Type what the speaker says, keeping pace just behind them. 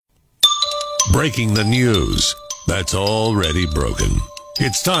Breaking the news that's already broken.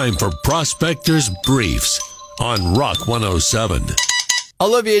 It's time for Prospector's Briefs on Rock 107.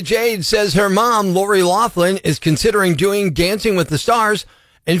 Olivia Jade says her mom, Lori Loughlin, is considering doing Dancing with the Stars.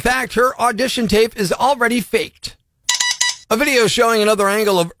 In fact, her audition tape is already faked. A video showing another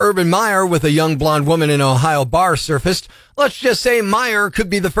angle of Urban Meyer with a young blonde woman in an Ohio bar surfaced. Let's just say Meyer could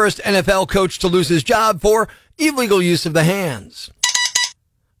be the first NFL coach to lose his job for illegal use of the hands.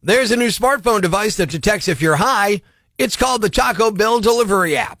 There's a new smartphone device that detects if you're high. It's called the Taco Bell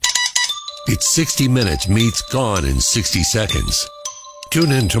delivery app. It's 60 Minutes meets Gone in 60 Seconds.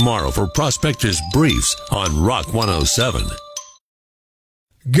 Tune in tomorrow for Prospector's Briefs on Rock 107.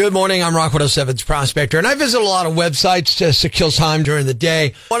 Good morning, I'm Rock 107's Prospector, and I visit a lot of websites just to kill time during the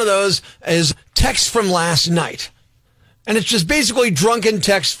day. One of those is Text from Last Night. And it's just basically drunken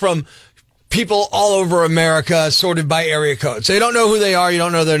text from people all over America sorted by area code. So you don't know who they are, you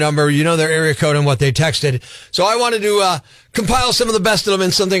don't know their number, you know their area code and what they texted. So I wanted to compile some of the best of them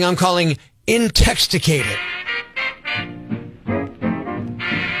in something I'm calling Intexticated.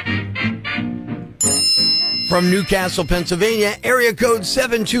 From Newcastle, Pennsylvania, area code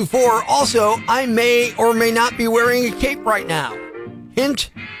 724. Also, I may or may not be wearing a cape right now.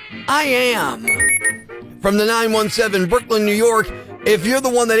 Hint, I am. From the 917, Brooklyn, New York. If you're the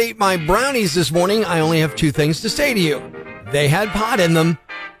one that ate my brownies this morning, I only have two things to say to you. They had pot in them,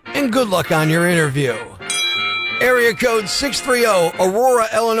 and good luck on your interview. Area code 630, Aurora,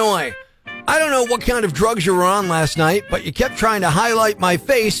 Illinois. I don't know what kind of drugs you were on last night, but you kept trying to highlight my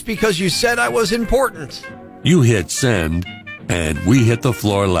face because you said I was important. You hit send, and we hit the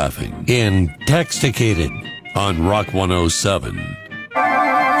floor laughing. Intexticated on Rock 107.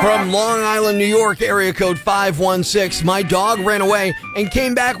 From Long Island, New York, area code 516, my dog ran away and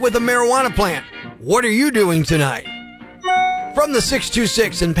came back with a marijuana plant. What are you doing tonight? From the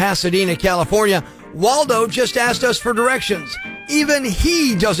 626 in Pasadena, California, Waldo just asked us for directions. Even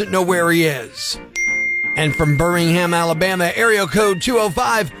he doesn't know where he is. And from Birmingham, Alabama, area code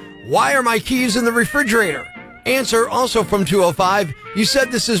 205, why are my keys in the refrigerator? Answer, also from 205, you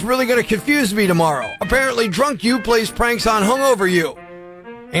said this is really going to confuse me tomorrow. Apparently Drunk You plays pranks on Hungover You.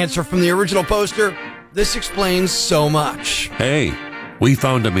 Answer from the original poster, this explains so much. Hey, we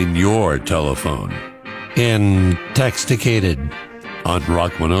found him in your telephone. Intexticated on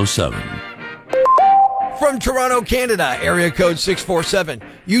Rock 107. From Toronto, Canada, area code 647.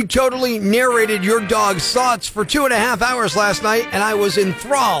 You totally narrated your dog's thoughts for 2.5 hours last night, and I was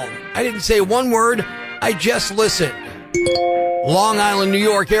enthralled. I didn't say one word. I just listened. Long Island, New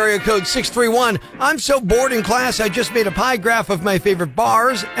York, area code 631. I'm so bored in class, I just made a pie graph of my favorite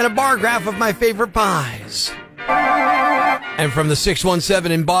bars and a bar graph of my favorite pies. And from the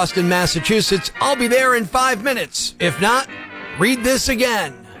 617 in Boston, Massachusetts, I'll be there in 5 minutes. If not, read this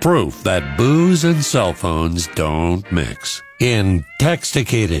again. Proof that booze and cell phones don't mix.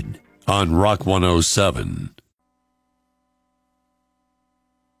 Intexticated on Rock 107.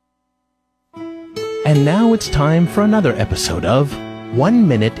 And now it's time for another episode of 1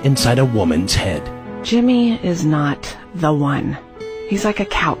 Minute Inside a Woman's Head. Jimmy is not the one. He's like a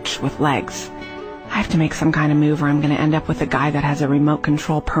couch with legs. I have to make some kind of move or I'm going to end up with a guy that has a remote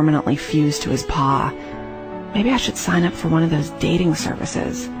control permanently fused to his paw. Maybe I should sign up for one of those dating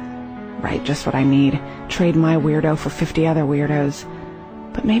services. Right, just what I need. Trade my weirdo for 50 other weirdos.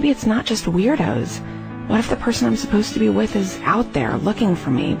 But maybe it's not just weirdos. What if the person I'm supposed to be with is out there looking for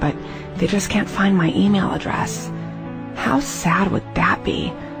me, but they just can't find my email address? How sad would that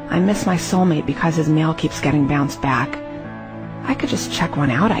be? I miss my soulmate because his mail keeps getting bounced back. I could just check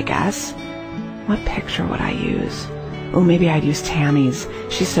one out, I guess. What picture would I use? Oh, maybe I'd use Tammy's.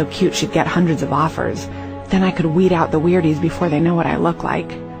 She's so cute she'd get hundreds of offers. Then I could weed out the weirdies before they know what I look like.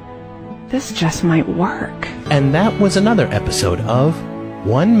 This just might work. And that was another episode of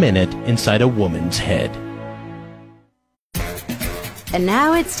 1 Minute Inside a Woman's Head. And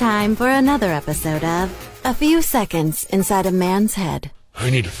now it's time for another episode of A Few Seconds Inside a Man's Head. I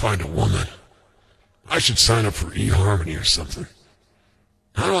need to find a woman. I should sign up for eHarmony or something.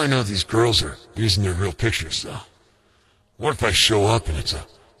 How do I know these girls are using their real pictures, though? What if I show up and it's a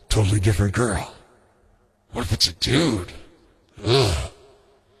totally different girl? What if it's a dude? Ugh.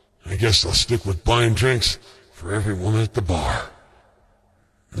 I guess I'll stick with buying drinks for every woman at the bar.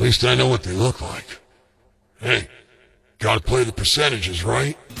 At least I know what they look like. Hey, gotta play the percentages,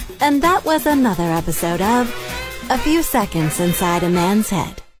 right? And that was another episode of A Few Seconds Inside a Man's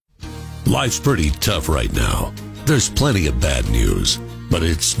Head. Life's pretty tough right now. There's plenty of bad news, but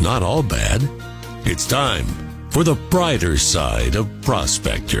it's not all bad. It's time for the brighter side of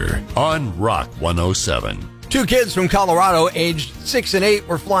Prospector on Rock 107. Two kids from Colorado, aged 6 and 8,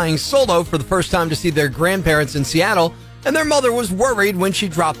 were flying solo for the first time to see their grandparents in Seattle, and their mother was worried when she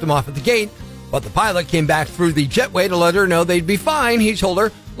dropped them off at the gate. But the pilot came back through the jetway to let her know they'd be fine. He told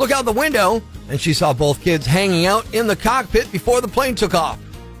her, "Look out the window," and she saw both kids hanging out in the cockpit before the plane took off.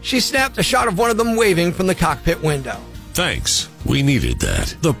 She snapped a shot of one of them waving from the cockpit window. Thanks. We needed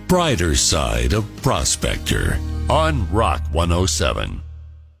that. The brighter side of Prospector on Rock 107.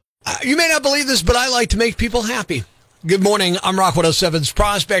 You may not believe this, but I like to make people happy. Good morning. I'm Rock 107's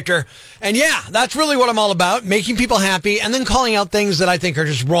Prospector. And yeah, that's really what I'm all about, making people happy and then calling out things that I think are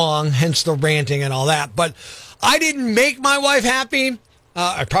just wrong, hence the ranting and all that. But I didn't make my wife happy.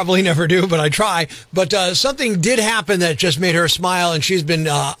 I probably never do, but I try. But something did happen that just made her smile, and she's been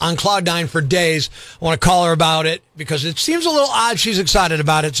on cloud nine for days. I want to call her about it because it seems a little odd she's excited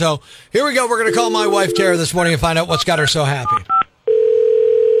about it. So here we go. We're going to call my wife, Tara, this morning and find out what's got her so happy.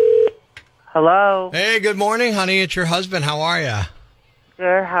 Hello. Hey, good morning, honey. It's your husband. How are you?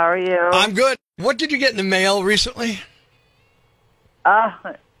 Good. How are you? I'm good. What did you get in the mail recently?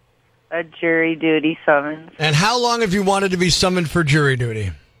 A jury duty summons. And how long have you wanted to be summoned for jury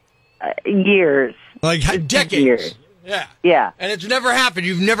duty? Years. Like decades? Years. Yeah. Yeah. And it's never happened.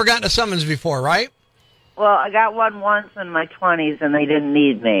 You've never gotten a summons before, right? Well, I got one once in my 20s, and they didn't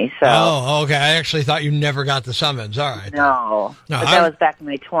need me, so... Oh, okay. I actually thought you never got the summons. All right. No. But that was back in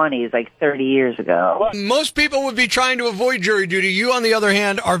my 20s, like 30 years ago. Most people would be trying to avoid jury duty. You, on the other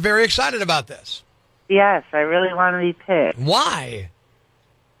hand, are very excited about this. Yes, I really want to be picked. Why?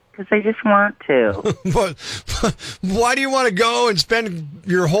 Because I just want to. But why do you want to go and spend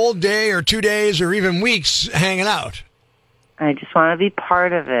your whole day or 2 days or even weeks hanging out? I just want to be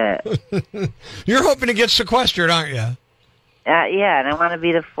part of it. You're hoping to get sequestered, aren't you? Yeah, and I want to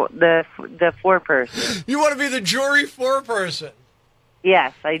be the foreperson. You want to be the jury foreperson?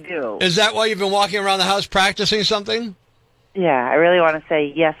 Yes, I do. Is that why you've been walking around the house practicing something? Yeah, I really want to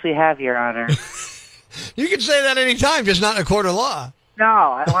say, yes, we have, Your Honor. You can say that any time, just not in a court of law. No,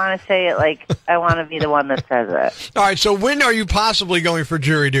 I want to say it like I want to be the one that says it. All right, so when are you possibly going for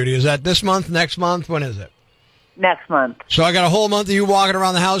jury duty? Is that this month, next month? When is it? Next month. So I got a whole month of you walking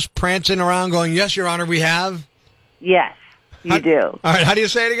around the house, prancing around, going, yes, Your Honor, we have? Yes, you do. All right, how do you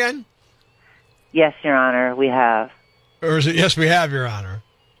say it again? Yes, Your Honor, we have. Or is it, yes, we have, Your Honor?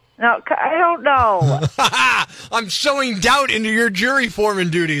 No, I don't know. I'm sowing doubt into your jury foreman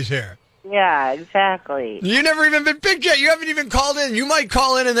duties here. Yeah, exactly. You never even been picked yet. You haven't even called in. You might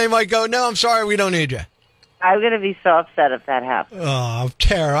call in and they might go, no, I'm sorry, we don't need you. I'm going to be so upset if that happens. Oh,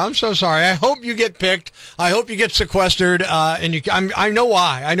 Tara, I'm so sorry. I hope you get picked. I hope you get sequestered. And I know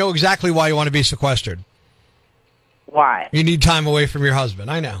why. I know exactly why you want to be sequestered. Why? You need time away from your husband.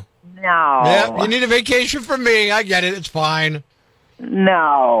 I know. No. Yeah, you need a vacation from me. I get it. It's fine.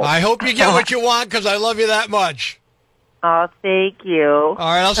 No. I hope you get what you want because I love you that much. Oh, thank you. All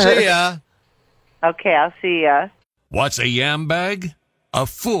right, I'll see ya. Okay, I'll see ya. What's a yam bag? A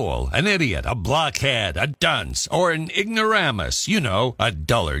fool, an idiot, a blockhead, a dunce, or an ignoramus. You know, a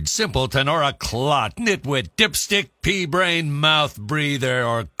dullard, simpleton, or a clot, nitwit, dipstick, pea-brain, mouth breather,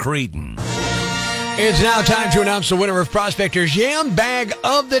 or cretin. It's now time to announce the winner of Prospector's Yam Bag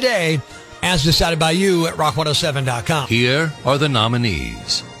of the Day, as decided by you at rock107.com. Here are the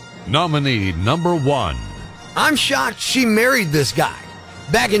nominees. Nominee number 1. I'm shocked she married this guy.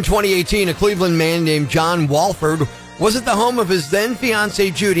 Back in 2018, a Cleveland man named John Walford was at the home of his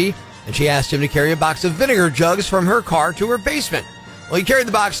then-fiancée, Judy, and she asked him to carry a box of vinegar jugs from her car to her basement. Well, he carried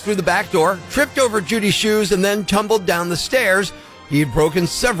the box through the back door, tripped over Judy's shoes, and then tumbled down the stairs. He had broken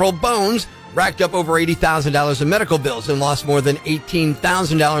several bones, racked up over $80,000 in medical bills, and lost more than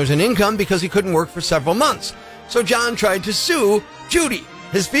 $18,000 in income because he couldn't work for several months. So John tried to sue Judy,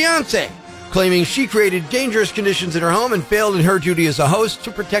 his fiancée, claiming she created dangerous conditions in her home and failed in her duty as a host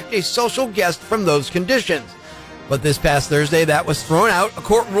to protect a social guest from those conditions. But this past Thursday, that was thrown out. A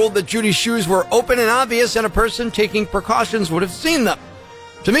court ruled that Judy's shoes were open and obvious, and a person taking precautions would have seen them.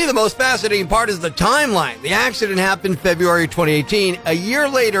 To me, the most fascinating part is the timeline. The accident happened February 2018. A year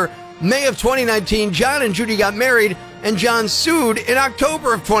later, May of 2019, John and Judy got married, and John sued in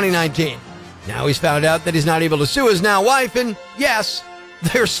October of 2019. Now he's found out that he's not able to sue his now wife, and yes,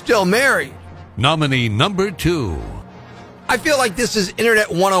 they're still married. Nominee number 2. I feel like this is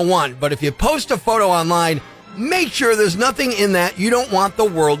Internet 101, but if you post a photo online, make sure there's nothing in that you don't want the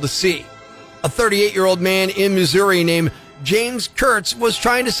world to see. A 38-year-old man in Missouri named James Kurtz was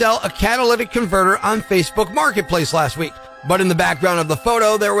trying to sell a catalytic converter on Facebook Marketplace last week. But in the background of the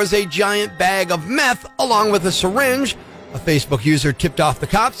photo, there was a giant bag of meth along with a syringe. A Facebook user tipped off the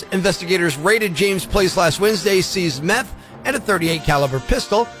cops. Investigators raided James' place last Wednesday, seized meth and a .38 caliber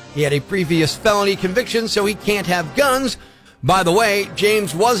pistol. He had a previous felony conviction, so he can't have guns. By the way,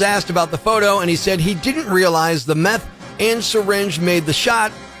 James was asked about the photo, and he said he didn't realize the meth and syringe made the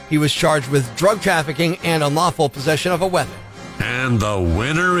shot. He was charged with drug trafficking and unlawful possession of a weapon. And the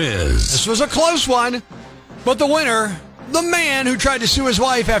winner is... This was a close one, but the winner, the man who tried to sue his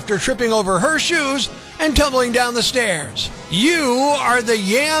wife after tripping over her shoes and tumbling down the stairs. You are the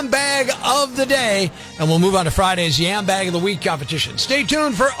Yam Bag of the Day, and we'll move on to Friday's Yam Bag of the Week competition. Stay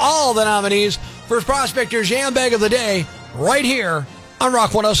tuned for all the nominees for Prospector's Yam Bag of the Day right here on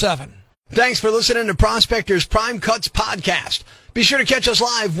Rock 107. Thanks for listening to Prospector's Prime Cuts podcast. Be sure to catch us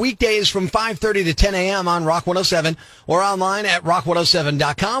live weekdays from 5:30 to 10 a.m. on Rock 107 or online at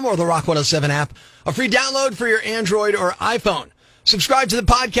rock107.com or the Rock 107 app, a free download for your Android or iPhone. Subscribe to the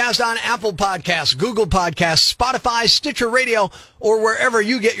podcast on Apple Podcasts, Google Podcasts, Spotify, Stitcher Radio, or wherever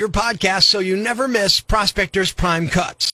you get your podcasts so you never miss Prospector's Prime Cuts.